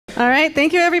All right,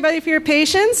 thank you everybody for your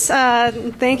patience.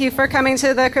 Thank you for coming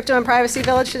to the Crypto and Privacy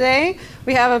Village today.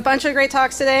 We have a bunch of great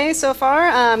talks today so far,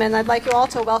 and I'd like you all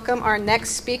to welcome our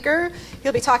next speaker.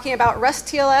 He'll be talking about Rust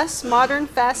TLS, modern,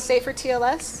 fast, safer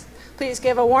TLS. Please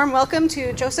give a warm welcome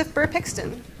to Joseph Birr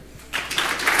Pixton.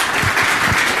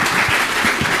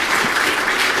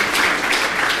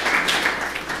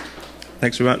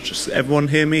 Thanks very much. Does everyone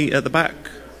hear me at the back?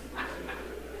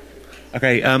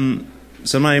 Okay,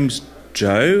 so my name's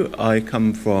Joe. I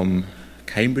come from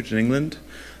Cambridge in England.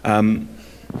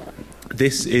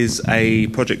 This is a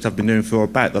project I've been doing for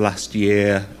about the last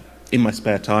year in my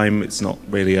spare time. It's not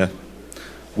really a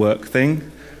work thing.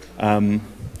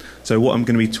 So what I'm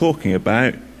going to be talking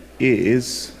about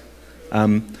is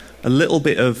a little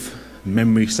bit of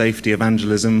memory safety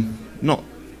evangelism, not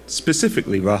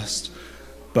specifically Rust,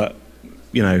 but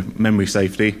memory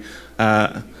safety.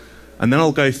 And then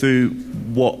I'll go through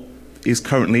what is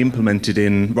currently implemented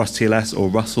in Rust TLS or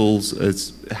Rustls,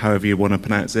 as however you want to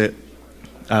pronounce it.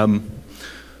 And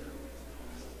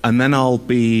then I'll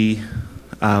be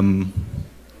kind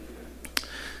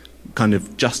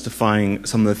of justifying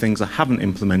some of the things I haven't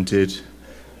implemented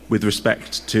with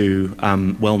respect to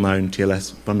well-known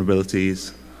TLS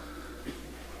vulnerabilities.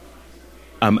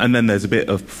 And then there's a bit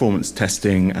of performance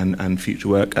testing and future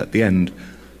work at the end.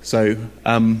 So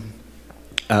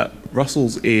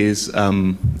Rustls is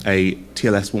a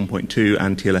TLS 1.2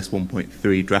 and TLS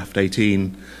 1.3 draft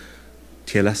 18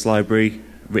 TLS library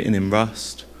written in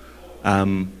Rust,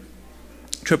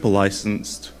 triple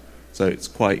licensed, so it's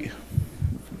quite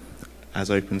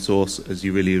as open source as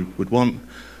you really would want.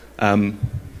 And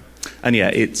yeah,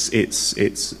 it's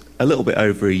a little bit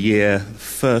over a year. The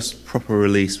first proper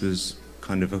release was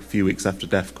kind of a few weeks after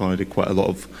DEF CON. I did quite a lot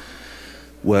of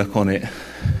work on it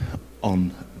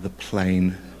on the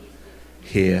plane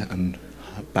here and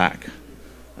back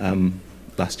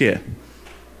last year.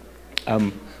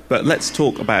 But let's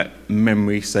talk about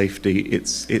memory safety.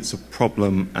 It's a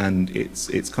problem, and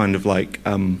it's kind of like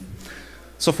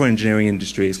software engineering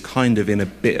industry is kind of in a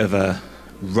bit of a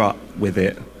rut with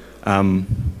it.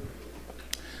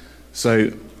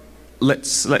 So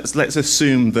let's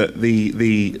assume that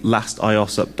the last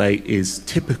iOS update is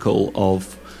typical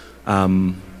of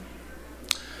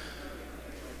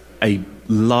a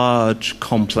large,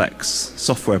 complex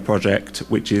software project,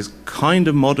 which is kind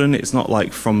of modern. It's not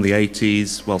like from the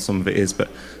 80s. Well, some of it is,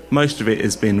 but most of it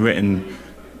has been written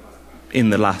in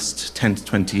the last 10 to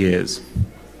 20 years.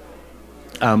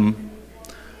 And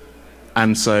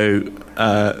so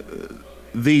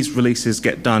these releases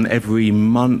get done every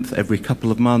month, every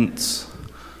couple of months.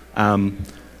 And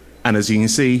as you can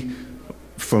see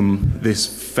from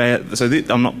this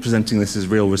I'm not presenting this as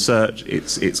real research.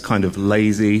 It's kind of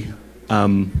lazy.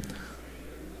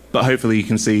 But hopefully you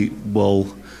can see,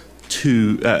 well,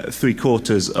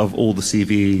 3/4 of all the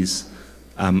CVEs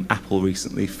Apple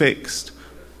recently fixed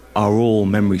are all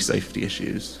memory safety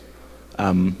issues.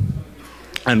 And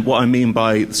what I mean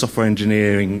by the software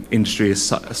engineering industry is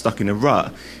stuck in a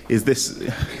rut is this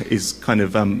is kind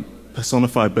of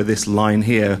personified by this line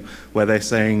here, where they're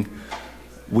saying,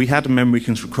 we had a memory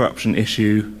corruption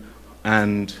issue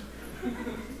and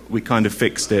we kind of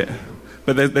fixed it.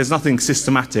 But there's nothing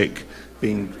systematic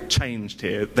being changed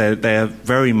here. They're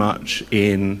very much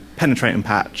in penetrate and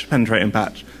patch,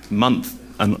 month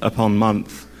upon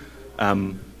month.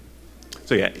 So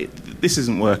yeah, this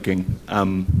isn't working.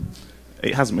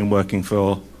 It hasn't been working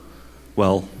for,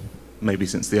 well, maybe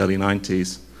since the early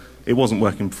 90s. It wasn't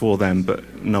working before then,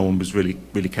 but no one was really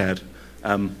cared.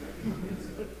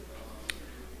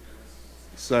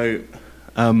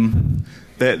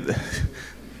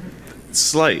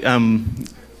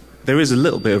 There is a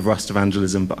little bit of Rust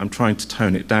evangelism, but I'm trying to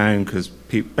tone it down, because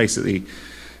basically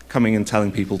coming and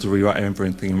telling people to rewrite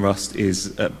everything in Rust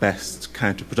is at best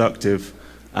counterproductive.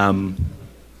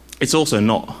 It's also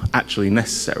not actually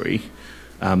necessary.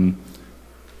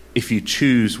 If you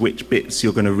choose which bits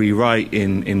you're going to rewrite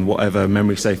in whatever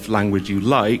memory safe language you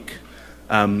like,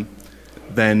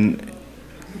 then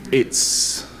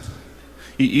it's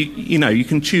you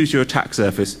can choose your attack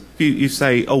surface. You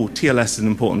say, oh, TLS is an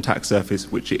important attack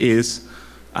surface, which it is,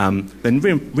 then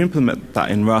re-implement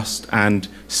that in Rust and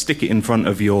stick it in front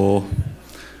of your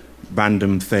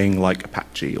random thing like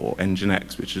Apache or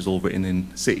Nginx, which is all written in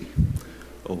C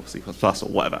or C++ or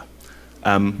whatever.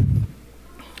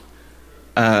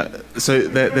 So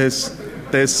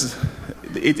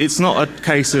it's not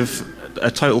a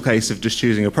total case of just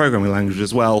choosing a programming language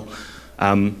as well.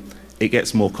 It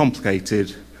gets more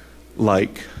complicated,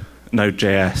 like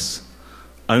Node.js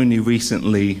only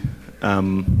recently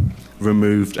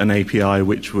removed an API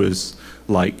which was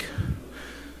like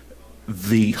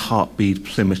the heartbleed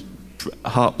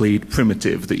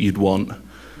primitive that you'd want.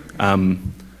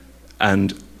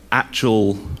 And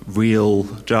actual, real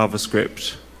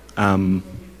JavaScript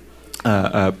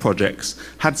projects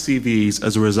had CVEs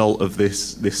as a result of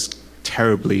this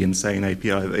terribly insane API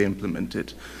that they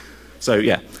implemented. So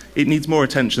yeah, it needs more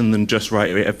attention than just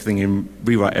rewrite everything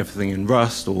in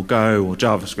Rust or Go or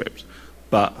JavaScript.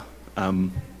 But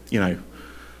you know,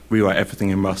 rewrite everything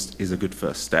in Rust is a good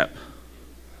first step.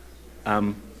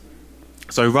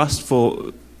 So Rust,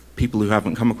 for people who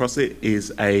haven't come across it,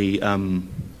 is a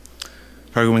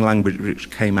programming language which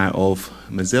came out of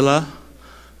Mozilla.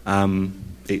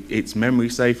 It's memory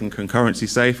safe and concurrency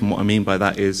safe, and what I mean by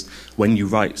that is when you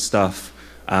write stuff,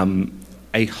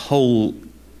 a whole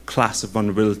class of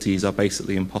vulnerabilities are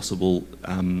basically impossible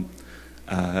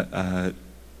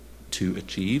to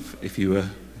achieve if you were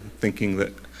thinking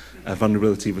that a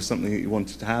vulnerability was something that you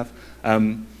wanted to have.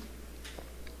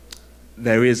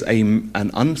 There is an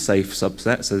unsafe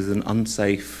subset, so there's an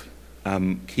unsafe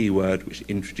keyword which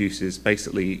introduces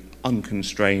basically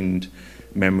unconstrained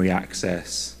memory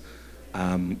access,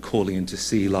 calling into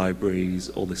C libraries,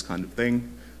 all this kind of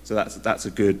thing. So that's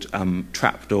a good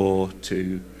trapdoor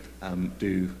to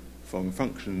do foreign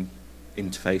function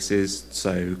interfaces,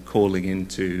 so calling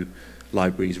into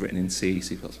libraries written in C,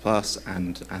 C++,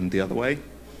 and the other way.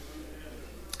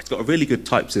 It's got a really good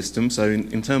type system, so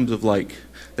in terms of like,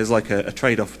 there's like a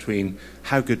trade-off between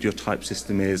how good your type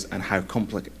system is and how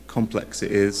complex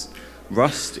it is.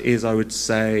 Rust is, I would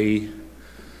say,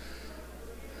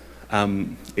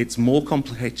 it's more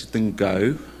complicated than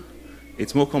Go,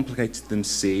 it's more complicated than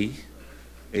C,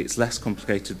 it's less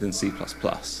complicated than C++.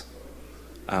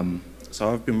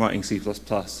 So I've been writing C++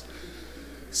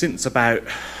 since about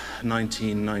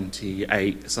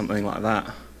 1998, something like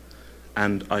that,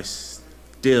 and I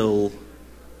still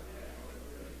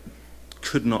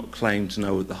could not claim to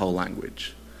know the whole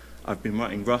language. I've been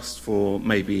writing Rust for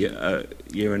maybe a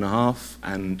year and a half,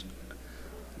 and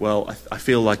well, I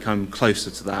feel like I'm closer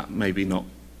to that, maybe not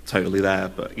totally there,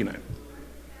 but you know.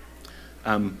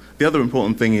 The other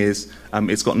important thing is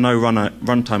it's got no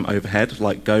runtime overhead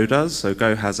like Go does. So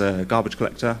Go has a garbage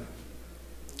collector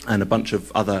and a bunch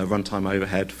of other runtime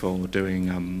overhead for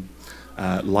doing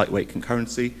lightweight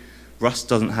concurrency. Rust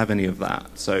doesn't have any of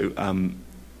that. So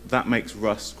that makes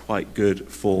Rust quite good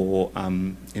for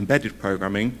embedded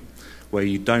programming, where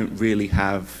you don't really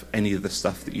have any of the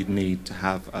stuff that you'd need to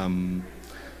have,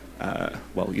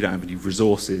 well, you don't have any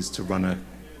resources to run a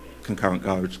concurrent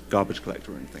garbage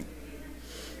collector or anything.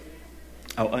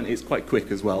 Oh, and it's quite quick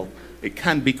as well. It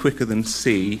can be quicker than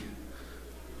C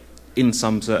in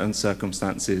some certain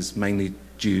circumstances, mainly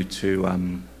due to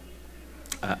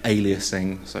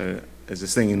aliasing. So there's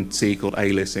this thing in C called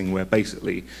aliasing, where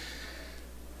basically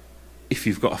if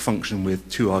you've got a function with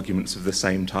two arguments of the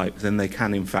same type, then they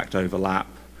can in fact overlap,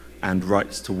 and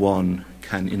writes to one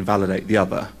can invalidate the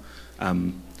other.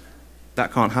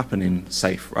 That can't happen in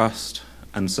safe Rust,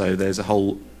 and so there's a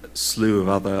whole slew of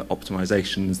other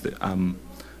optimizations that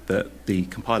that the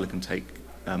compiler can take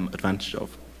advantage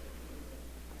of.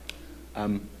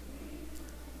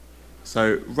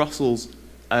 So Rustls,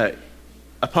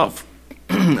 apart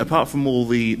from all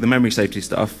the memory safety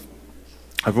stuff,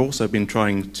 I've also been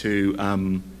trying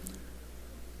to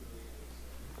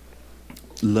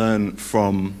learn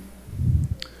from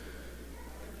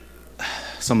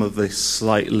some of the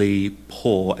slightly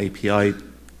poor API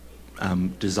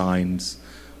designs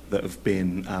that have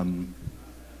been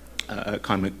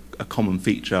kind of a common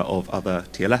feature of other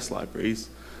TLS libraries.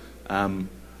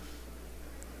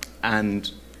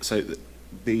 And so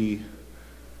the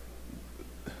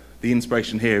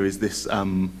inspiration here is this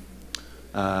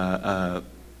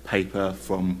paper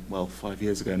from, well, 5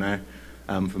 years ago now,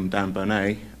 from Dan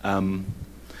Bernay.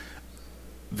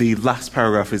 The last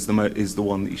paragraph is the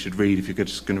one that you should read if you're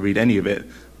just going to read any of it,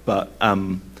 but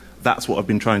that's what I've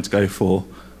been trying to go for.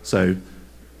 So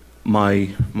my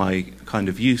kind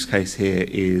of use case here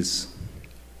is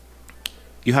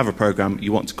you have a program,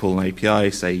 you want to call an API,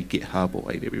 say GitHub or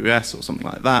AWS or something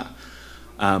like that,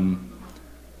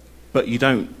 but you're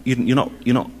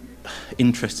not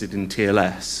interested in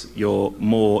TLS. You're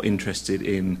more interested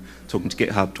in talking to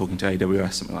GitHub, talking to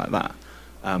AWS, something like that.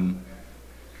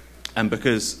 And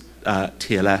because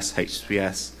TLS,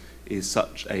 HTTPS is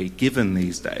such a given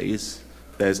these days,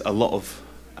 there's a lot of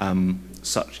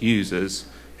such users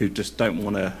who just don't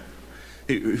want to,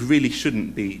 who really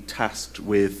shouldn't be tasked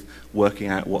with working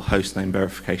out what hostname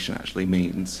verification actually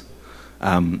means,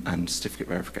 and certificate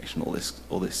verification, all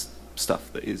this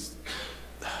stuff that is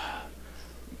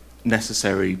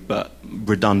necessary but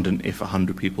redundant if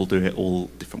 100 people do it all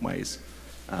different ways.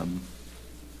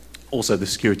 also the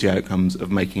security outcomes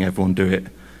of making everyone do it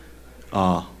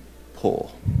are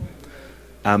poor.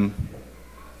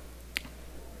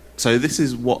 So this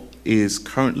is what is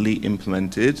currently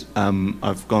implemented.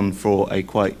 I've gone for a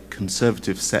quite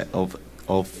conservative set of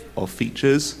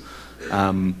features.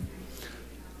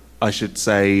 I should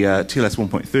say TLS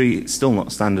 1.3 is still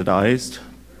not standardized,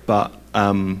 but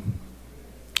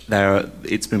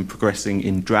it's been progressing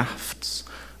in drafts.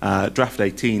 Draft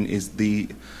 18 is the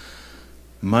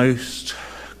most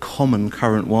common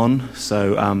current one.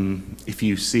 So if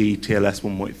you see TLS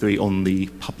 1.3 on the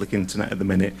public internet at the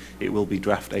minute, it will be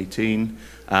draft 18.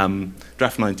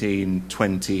 Draft 19,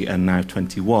 20, and now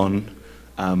 21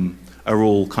 are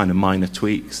all kind of minor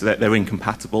tweaks. They're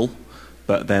incompatible,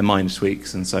 but they're minor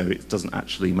tweaks, and so it doesn't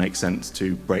actually make sense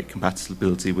to break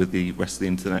compatibility with the rest of the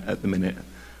internet at the minute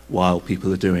while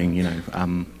people are doing,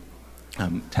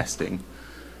 testing.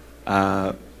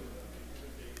 The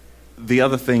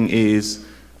other thing is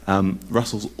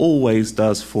Rustls always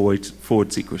does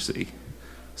forward secrecy.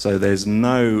 So there's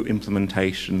no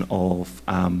implementation of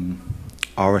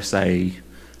RSA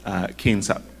key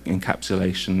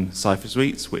encapsulation cipher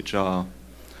suites, which are,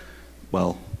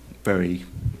 well, very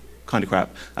kind of crap.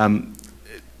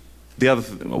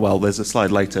 There's a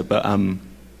slide later, but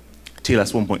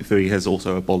TLS 1.3 has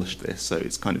also abolished this, so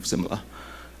it's kind of similar.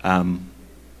 And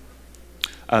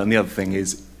the other thing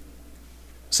is,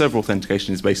 server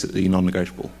authentication is basically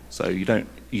non-negotiable. So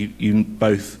you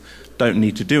both don't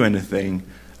need to do anything,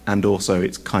 and also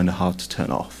it's kind of hard to turn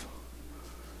off.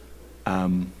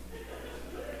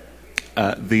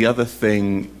 The other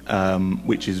thing,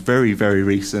 which is very, very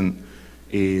recent,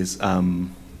 is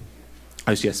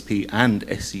OCSP and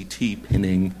SCT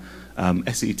pinning.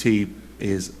 SCT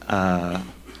is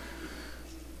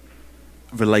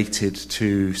related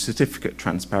to certificate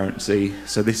transparency.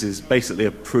 So this is basically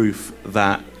a proof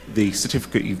that the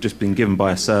certificate you've just been given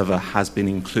by a server has been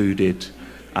included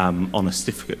on a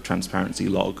certificate transparency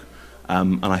log.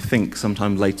 And I think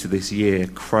sometime later this year,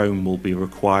 Chrome will be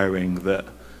requiring that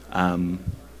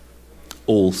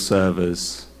all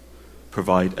servers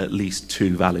provide at least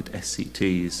 2 valid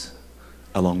SCTs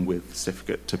along with the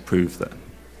certificate to prove that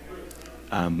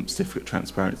certificate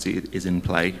transparency is in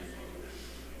play.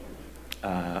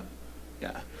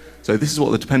 So this is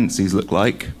what the dependencies look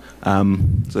like. So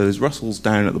there's Rustls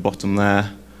down at the bottom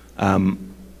there.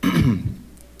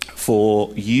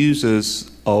 For users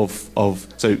so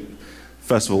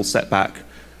first of all, step back.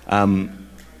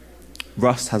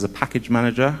 Rust has a package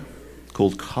manager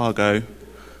called Cargo.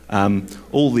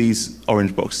 All these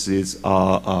orange boxes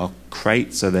are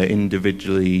crates, so they're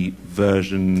individually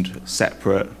versioned,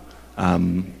 separate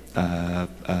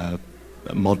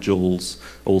modules,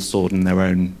 all stored in their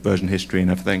own version history and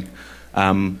everything.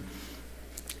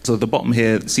 So at the bottom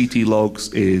here, CT logs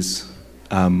is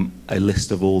a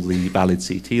list of all the valid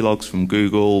CT logs from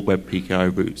Google.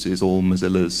 WebPKI roots is all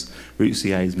Mozilla's root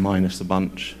CAs minus a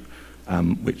bunch,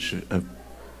 which have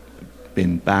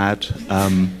been bad.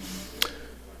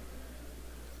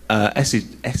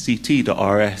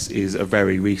 SCT.rs is a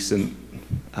very recent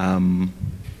SCT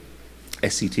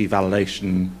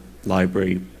validation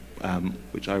library,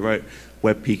 which I wrote.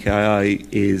 WebPKI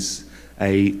is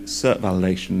a cert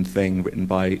validation thing written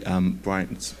by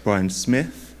Brian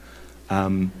Smith.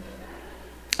 And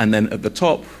then at the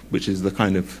top, which is the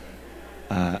kind of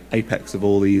apex of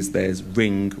all these, there's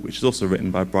Ring, which is also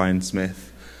written by Brian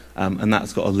Smith. And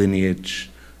that's got a lineage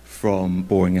from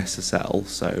Boring SSL.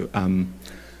 So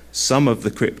some of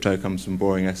the crypto comes from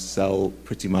Boring SSL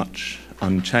pretty much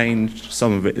unchanged.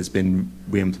 Some of it has been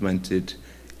re-implemented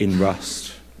in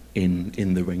Rust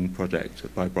in the Ring project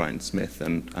by Brian Smith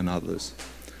and others.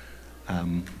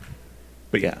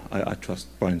 But yeah, I trust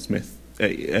Brian Smith.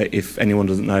 If anyone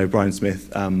doesn't know, Brian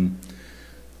Smith,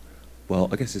 well,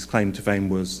 I guess his claim to fame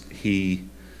was he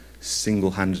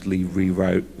single-handedly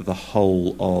rewrote the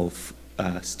whole of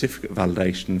certificate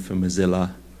validation for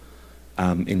Mozilla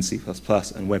in C++, and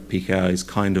WebPKI is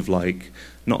kind of like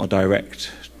not a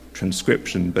direct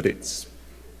transcription, but it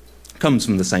comes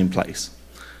from the same place.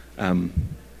 So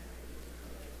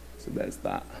there's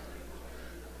that.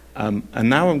 And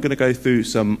now I'm going to go through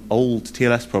some old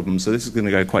TLS problems. So this is going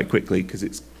to go quite quickly because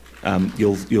it's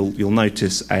you'll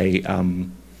notice a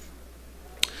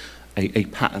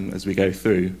pattern as we go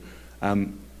through.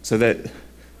 So that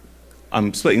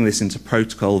I'm splitting this into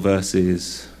protocol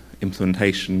versus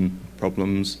implementation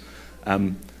problems.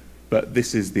 But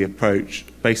this is the approach.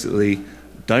 Basically,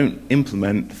 don't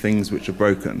implement things which are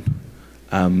broken.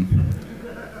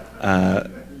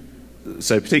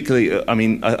 So particularly, I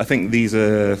mean, I think these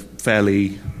are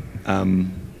fairly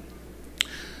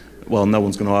well, no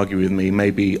one's going to argue with me,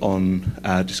 maybe on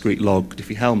discrete log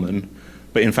Diffie-Hellman,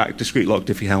 but in fact, discrete log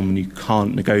Diffie-Hellman, you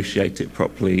can't negotiate it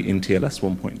properly in TLS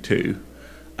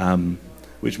 1.2,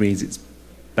 which means it's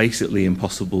basically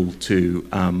impossible to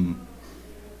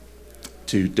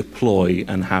deploy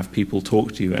and have people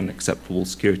talk to you at an acceptable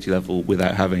security level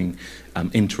without having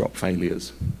interop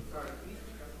failures.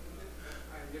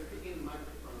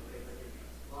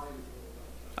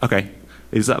 Okay,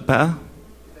 is that better?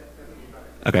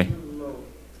 Okay.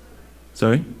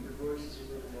 Sorry?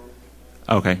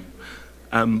 Okay.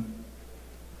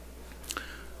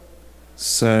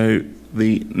 So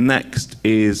the next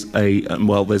is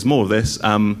well, there's more of this.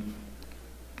 GCM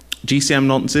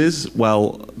nonces,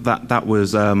 well, that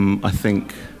was, I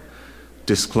think,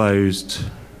 disclosed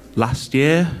last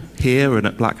year here and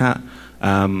at Black Hat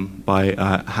by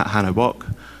Hanno Bock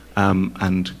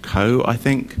and co, I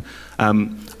think.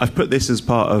 I've put this as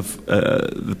part of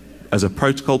as a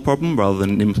protocol problem rather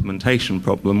than an implementation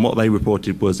problem. What they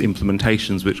reported was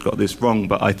implementations which got this wrong,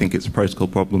 but I think it's a protocol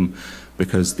problem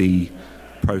because the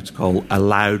protocol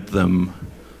allowed them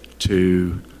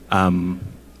to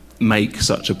make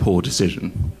such a poor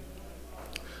decision.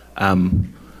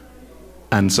 And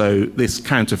so this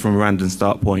counter from a random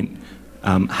start point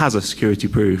has a security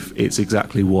proof. It's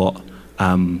exactly what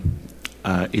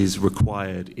is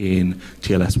required in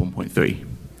TLS 1.3.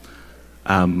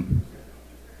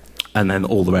 And then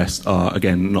all the rest are,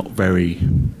 again, not very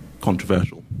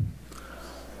controversial.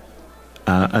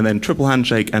 And then triple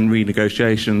handshake and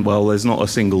renegotiation, well, there's not a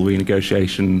single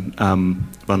renegotiation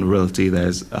vulnerability,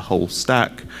 there's a whole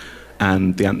stack.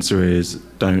 And the answer is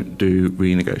don't do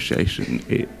renegotiation.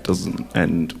 It doesn't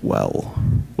end well.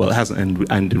 Well, it hasn't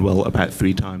ended well about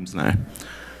 3 times now.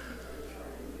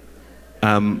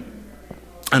 And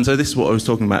so this is what I was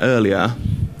talking about earlier,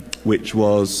 which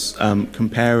was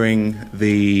comparing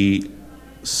the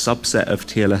subset of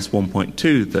TLS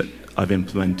 1.2 that I've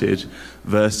implemented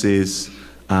versus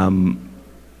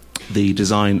the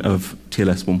design of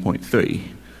TLS 1.3.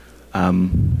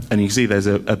 And you can see there's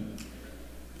a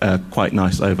quite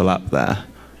nice overlap there.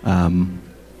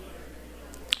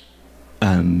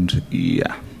 And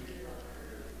yeah.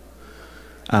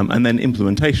 And then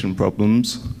implementation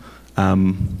problems.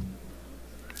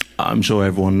 I'm sure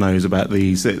everyone knows about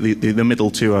these. The middle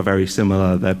two are very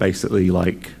similar. They're basically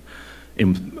like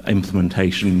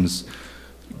implementations.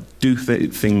 Do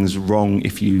things wrong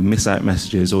if you miss out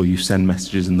messages or you send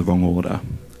messages in the wrong order.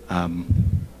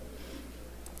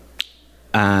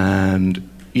 And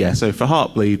yeah, so for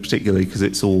Heartbleed particularly, because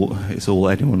it's all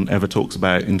anyone ever talks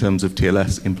about in terms of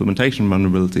TLS implementation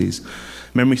vulnerabilities,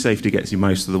 memory safety gets you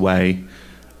most of the way.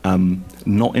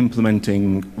 Not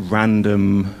implementing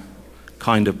random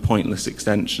kind of pointless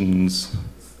extensions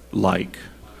like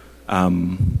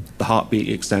the heartbeat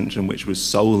extension, which was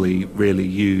solely really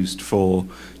used for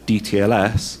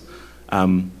DTLS,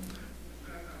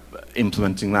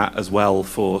 implementing that as well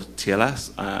for TLS,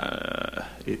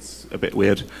 it's a bit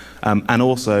weird. And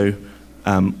also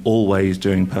always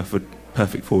doing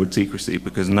perfect forward secrecy,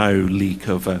 because no leak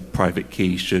of a private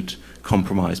key should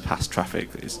compromise past traffic.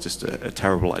 It's just a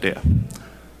terrible idea.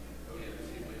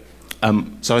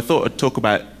 So I thought I'd talk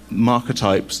about marker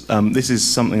types. This is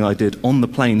something I did on the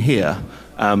plane here.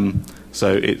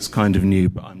 So it's kind of new,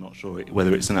 but I'm not sure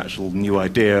whether it's an actual new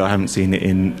idea. I haven't seen it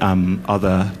in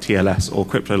other TLS or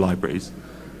crypto libraries.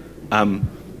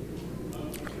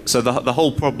 So the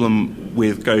whole problem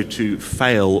with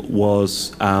go-to-fail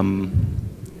was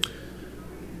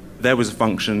there was a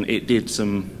function, it did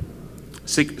some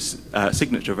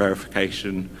signature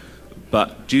verification,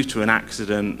 but due to an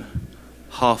accident,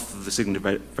 half of the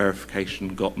signature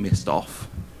verification got missed off.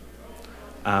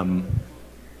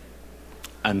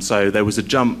 And so there was a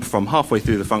jump from halfway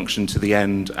through the function to the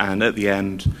end, and at the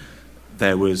end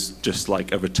there was just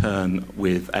like a return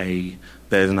with a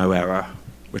 "there's no error"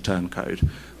 return code.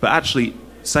 But actually,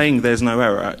 saying "there's no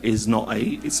error" is not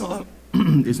it's not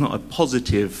a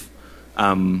positive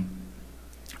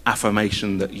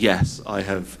affirmation that yes, I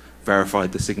have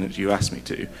verified the signature you asked me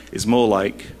to. It's more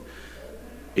like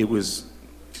it was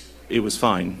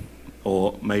fine,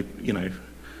 or maybe, you know.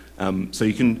 So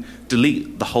you can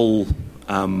delete the whole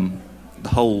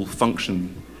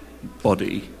function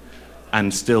body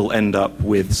and still end up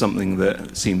with something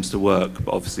that seems to work,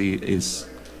 but obviously is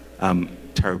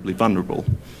terribly vulnerable.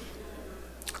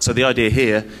 So the idea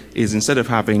here is, instead of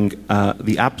having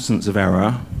the absence of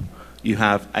error, you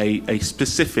have a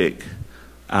specific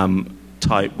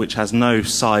type which has no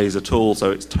size at all, so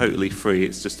it's totally free.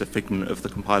 It's just a figment of the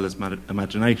compiler's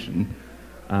imagination.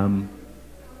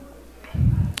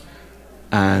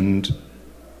 And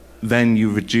then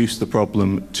you reduce the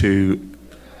problem to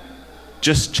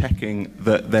just checking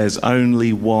that there's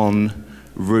only one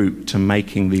route to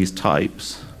making these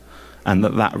types, and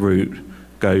that route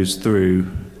goes through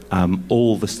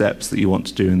all the steps that you want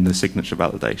to do in the signature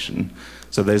validation.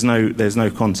 So there's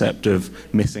no concept of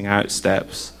missing out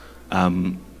steps.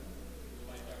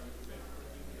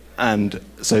 And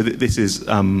so this is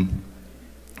some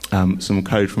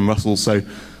code from Rustls. So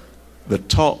the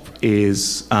top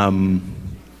is us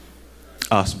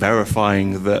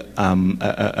verifying that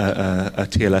a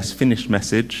TLS finished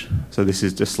message. So this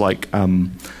is just like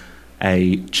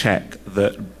a check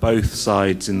that both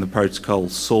sides in the protocol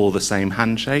saw the same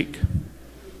handshake.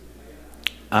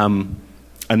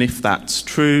 And if that's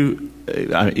true,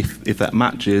 if that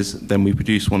matches, then we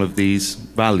produce one of these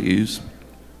values.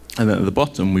 And then at the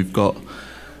bottom, we've got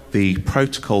the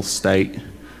protocol state,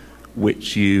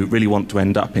 which you really want to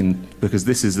end up in, because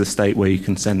this is the state where you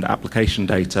can send application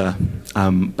data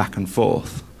back and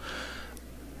forth.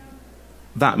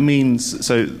 That means,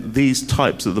 so these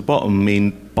types at the bottom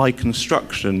mean, by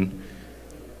construction,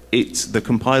 the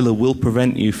compiler will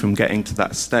prevent you from getting to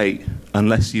that state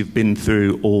unless you've been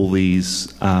through all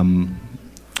these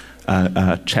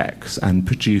checks and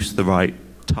produced the right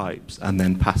types and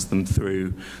then pass them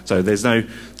through. So there's no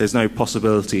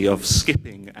possibility of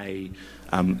skipping a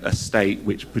state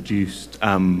which produced,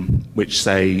 which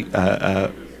say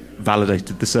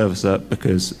validated the servicer,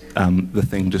 because the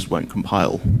thing just won't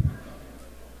compile.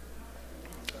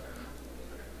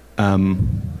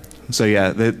 So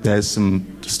yeah, there's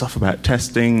some stuff about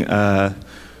testing.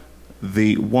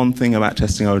 The one thing about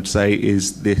testing I would say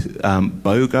is this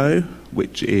BOGO,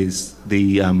 which is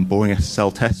the Boring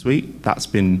SSL test suite. That's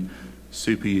been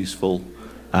super useful.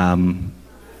 They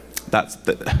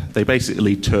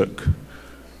basically took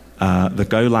the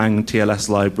Golang TLS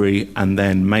library and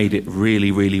then made it really,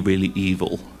 really, really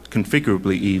evil,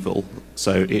 configurably evil.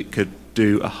 So it could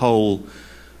do a whole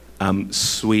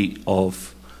suite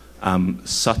of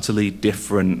subtly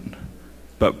different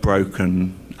but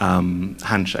broken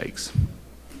handshakes.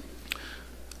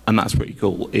 And that's pretty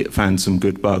cool. It found some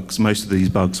good bugs. Most of these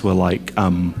bugs were like,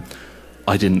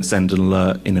 I didn't send an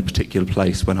alert in a particular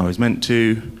place when I was meant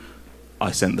to,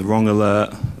 I sent the wrong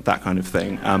alert, that kind of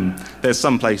thing. There's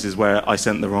some places where I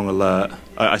sent the wrong alert,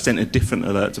 I sent a different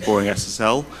alert to Boring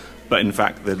SSL, but in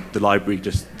fact the library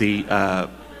the TLS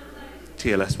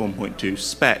 1.2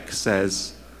 spec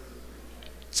says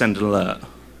send an alert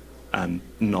and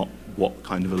not what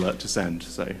kind of alert to send.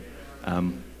 So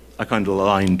I kind of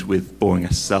aligned with Boring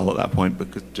SSL at that point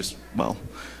because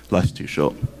life's too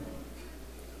short.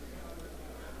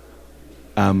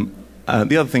 The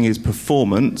other thing is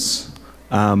performance.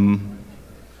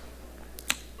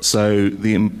 So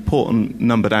the important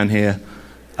number down here,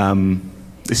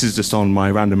 this is just on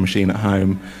my random machine at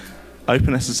home.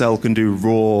 OpenSSL can do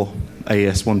raw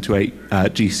AES 128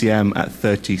 GCM at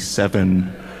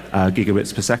 37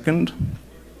 gigabits per second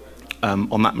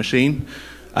on that machine.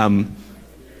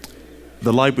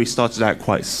 The library started out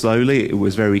quite slowly. It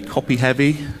was very copy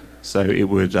heavy, so it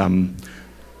would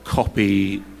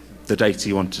copy the data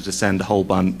you wanted to send a whole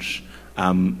bunch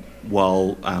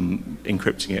while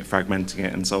encrypting it, fragmenting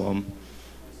it, and so on.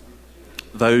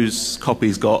 Those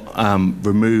copies got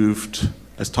removed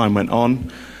as time went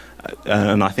on,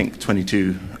 and I think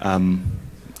 22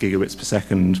 gigabits per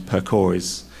second per core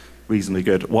is reasonably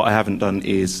good. What I haven't done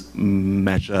is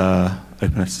measure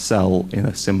OpenSSL in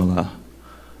a similar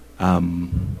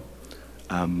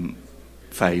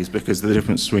phase, because the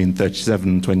difference between 37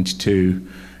 and 22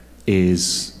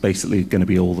 is basically going to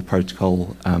be all the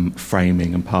protocol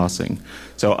framing and parsing.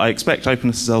 So I expect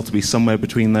OpenSSL to be somewhere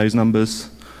between those numbers,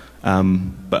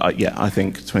 but I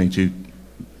think 22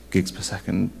 gigs per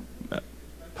second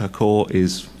per core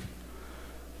is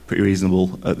pretty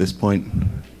reasonable at this point.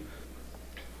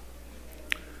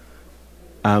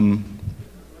 The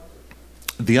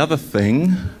other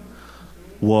thing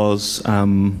was,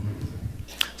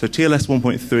 so TLS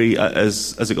 1.3,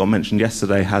 as it got mentioned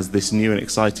yesterday, has this new and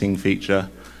exciting feature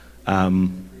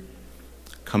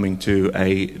coming to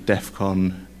a DEF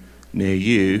CON near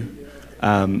you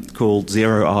called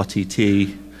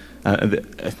 0RTT.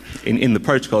 In the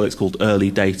protocol it's called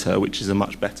early data, which is a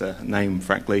much better name,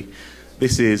 frankly.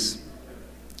 This is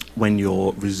when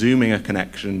you're resuming a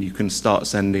connection, you can start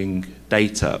sending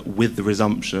data with the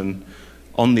resumption,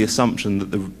 on the assumption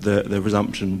that the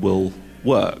resumption will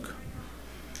work.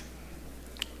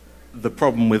 The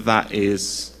problem with that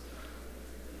is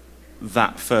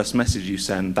that first message you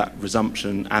send, that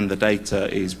resumption and the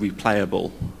data is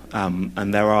replayable.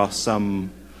 And there are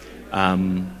some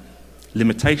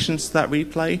limitations to that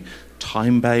replay,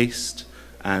 time-based,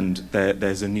 and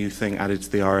there's a new thing added to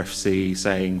the RFC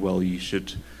saying, well, you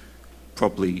should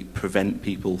probably prevent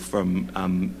people from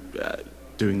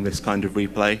doing this kind of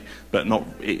replay, but not.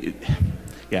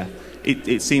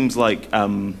 It seems like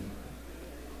a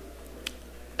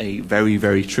very,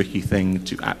 very tricky thing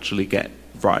to actually get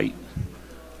right.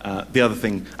 The other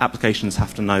thing, applications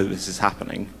have to know that this is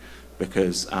happening,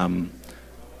 because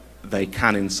they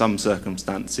can, in some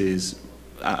circumstances,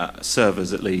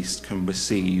 servers at least can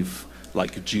receive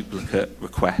like duplicate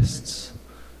requests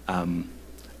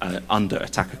under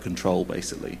attacker control,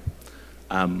 basically.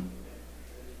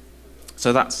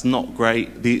 So that's not great.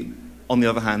 On the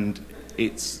other hand,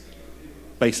 it's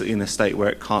basically in a state where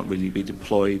it can't really be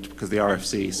deployed, because the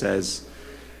RFC says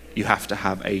you have to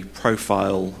have a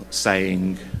profile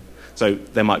saying, so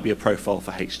there might be a profile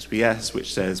for HTTPS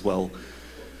which says, well,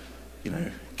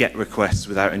 get requests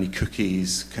without any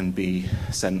cookies can be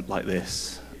sent like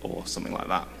this, or something like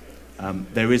that.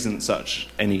 There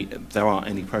aren't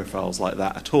any profiles like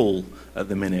that at all at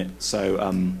the minute. So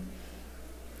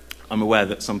I'm aware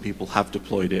that some people have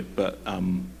deployed it, but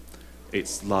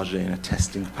it's largely in a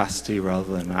testing capacity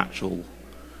rather than an actual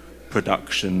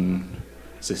production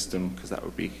system, because that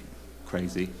would be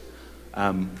crazy.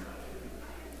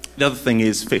 The other thing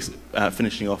is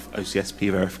finishing off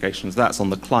OCSP verifications. That's on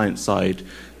the client side,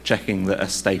 checking that a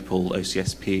staple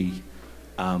OCSP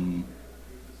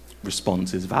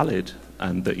response is valid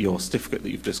and that your certificate that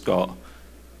you've just got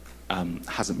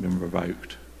hasn't been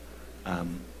revoked.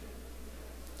 And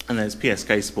there's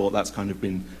PSK support. That's kind of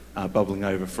been bubbling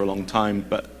over for a long time,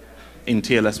 but in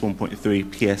TLS 1.3,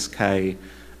 PSK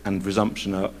and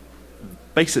resumption are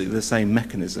basically the same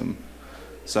mechanism.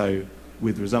 So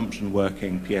with resumption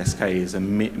working, PSK is a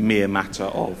mere matter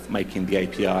of making the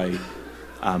API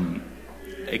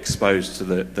exposed to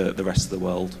the rest of the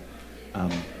world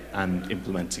and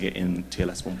implementing it in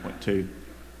TLS 1.2.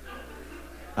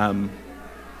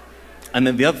 And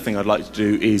then the other thing I'd like to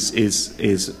do is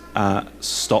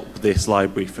stop this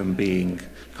library from being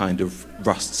kind of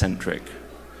Rust-centric.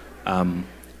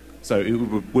 So it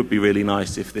would be really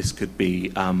nice if this could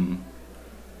be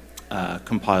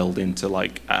compiled into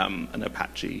like an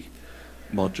Apache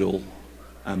module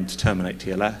to terminate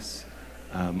TLS,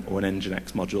 or an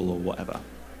Nginx module or whatever.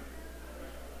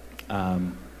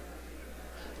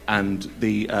 And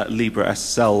the Libre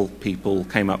SSL people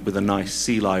came up with a nice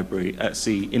C library,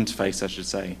 C interface, I should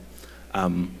say,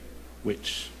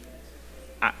 which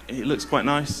it looks quite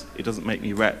nice. It doesn't make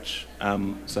me retch,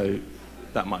 so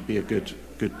that might be a good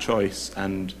choice.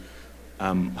 And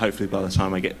hopefully, by the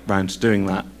time I get round to doing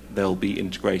that, there'll be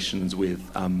integrations with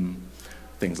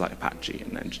things like Apache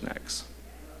and Nginx.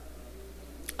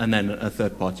 And then a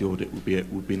third-party audit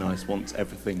would be nice once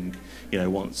everything,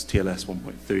 once TLS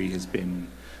 1.3 has been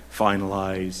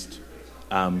finalized,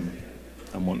 and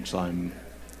once I'm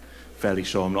fairly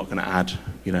sure I'm not going to add,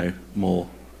 more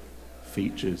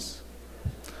features.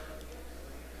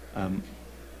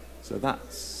 So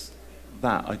that's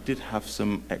that. I did have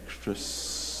some extra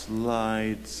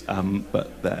slides,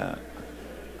 but they're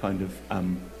kind of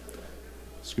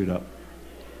screwed up.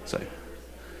 So,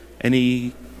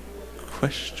 any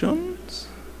questions?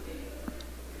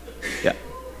 Yeah.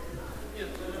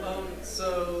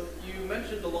 So you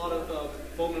mentioned a lot of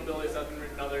vulnerabilities that have been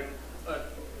written in other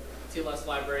TLS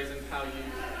libraries, and how you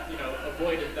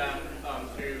avoided them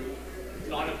through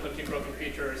not implementing broken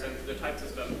features into the type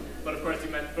system. But of course you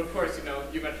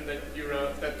mentioned that you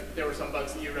wrote that there were some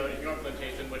bugs that you wrote in your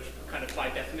implementation, which kind of by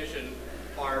definition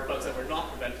are bugs that were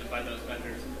not prevented by those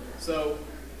vendors. So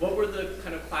what were the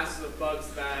kind of classes of bugs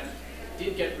that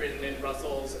did get written in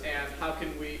Rustls, and how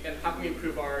can we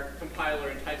improve our compiler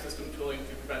and type system tooling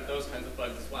to prevent those kinds of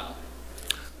bugs as well?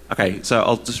 Okay, so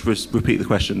I'll just repeat the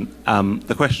question.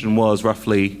 The question was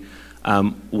roughly,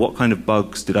 what kind of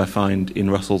bugs did I find in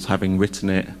Rustls having written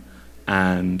it,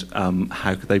 and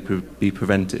how could they be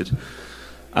prevented?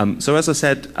 So as I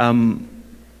said,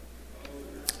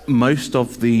 most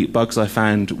of the bugs I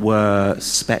found were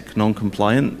spec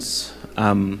non-compliance,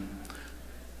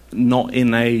 not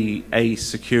in a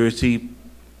security,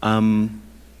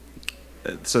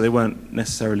 so they weren't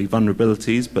necessarily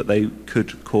vulnerabilities, but they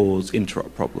could cause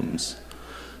interrupt problems.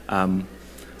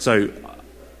 So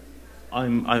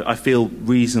I feel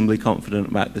reasonably confident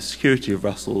about the security of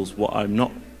Rustls. What I'm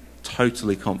not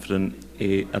totally confident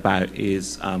about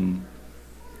is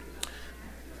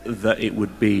that it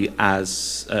would be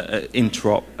as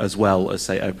interop as well as,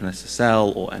 say,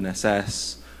 OpenSSL or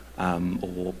NSS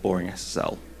or boring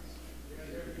SSL.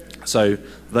 So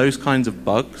those kinds of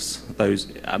bugs, those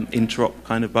interop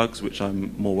kind of bugs, which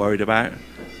I'm more worried about,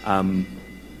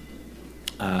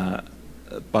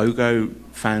 BOGO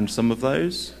found some of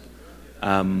those,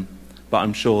 but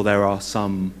I'm sure there are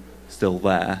some still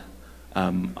there.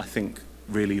 I think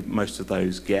really most of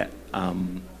those get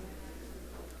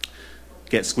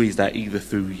squeezed out either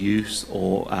through use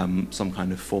or some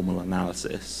kind of formal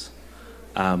analysis.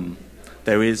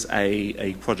 There is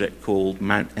a project called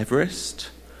Mount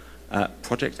Everest,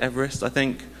 Project Everest, I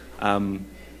think,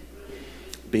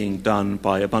 being done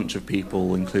by a bunch of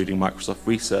people, including Microsoft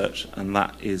Research, and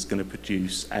that is going to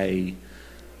produce a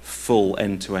full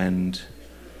end-to-end,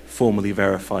 formally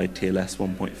verified TLS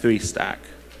 1.3 stack.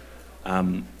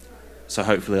 So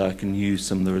hopefully I can use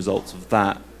some of the results of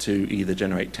that to either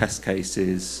generate test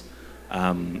cases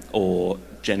or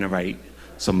generate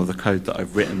some of the code that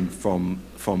I've written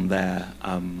from their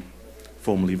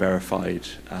formally verified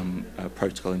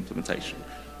protocol implementation.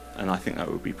 And I think that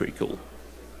would be pretty cool.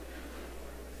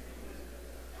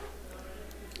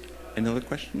 Any other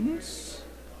questions?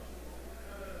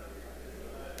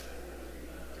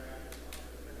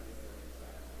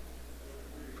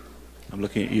 I'm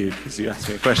looking at you because you asked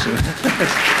me a question.